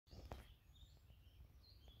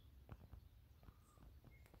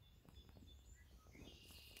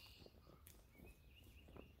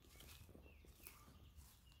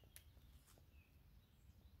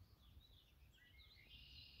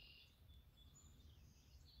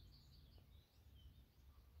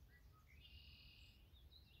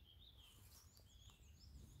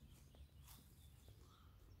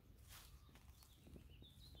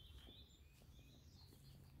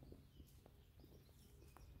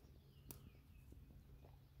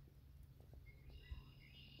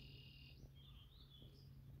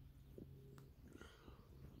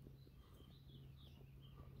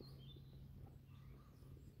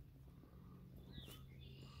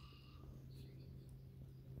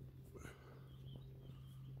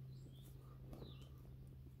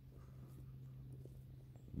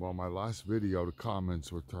Well, my last video, the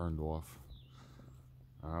comments were turned off.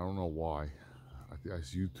 I don't know why. I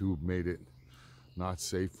guess YouTube made it not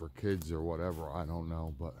safe for kids or whatever. I don't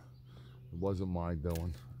know, but it wasn't my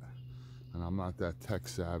doing. And I'm not that tech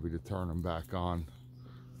savvy to turn them back on.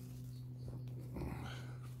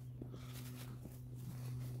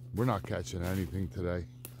 We're not catching anything today.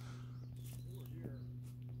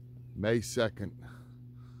 May 2nd.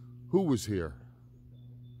 Who was here?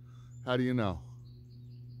 How do you know?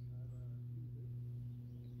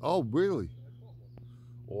 Oh, really?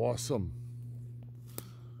 Awesome.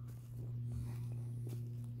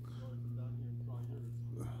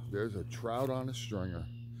 There's a trout on a stringer.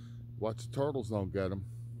 Watch the turtles don't get him.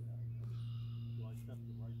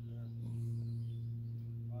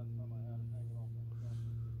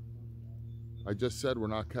 I just said we're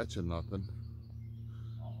not catching nothing.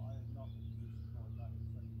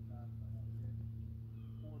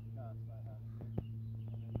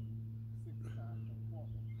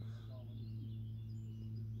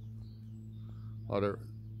 Oh,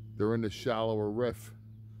 they're in the shallower riff.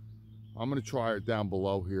 I'm gonna try it down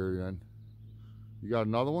below here then. You got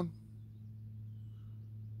another one?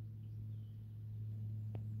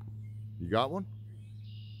 You got one?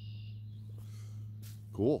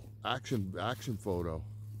 Cool. Action photo.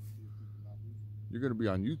 You're gonna be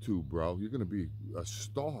on YouTube, bro. You're gonna be a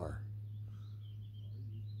star.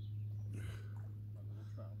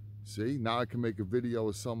 See, now I can make a video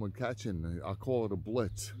of someone catching. I'll call it a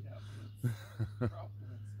blitz.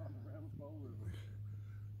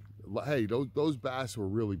 Hey, those bass were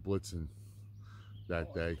really blitzing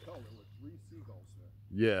that day. There were 3 seagulls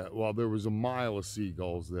there. Yeah, well, there was a mile of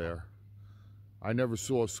seagulls there. I never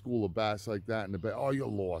saw a school of bass like that in the bay. Oh, you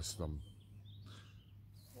lost them.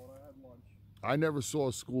 Thought I had lunch. I never saw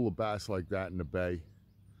a school of bass like that in the bay.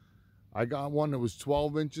 I got one that was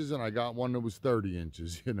 12 inches and I got one that was 30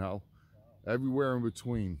 inches, you know. Wow. Everywhere in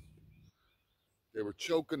between. They were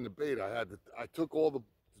choking the bait. I took all the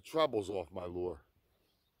trebles off my lure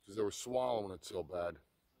because they were swallowing it so bad.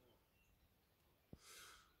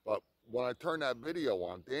 But when I turned that video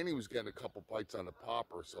on, Danny was getting a couple bites on the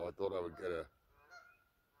popper, so I thought I would get a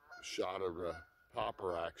shot of the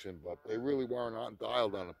popper action, but they really weren't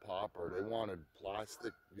dialed on the popper. They wanted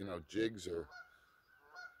plastic, you know, jigs or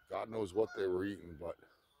God knows what they were eating, but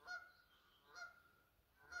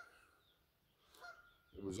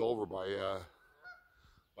it was over by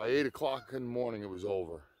 8 o'clock in the morning. It was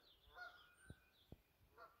over.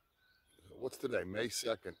 What's today? May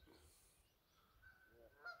 2nd.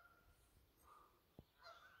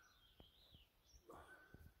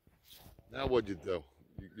 Now what'd you do?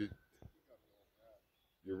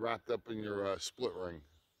 You're wrapped up in your split ring.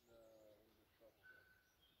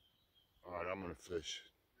 All right, I'm gonna fish.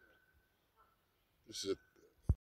 This is a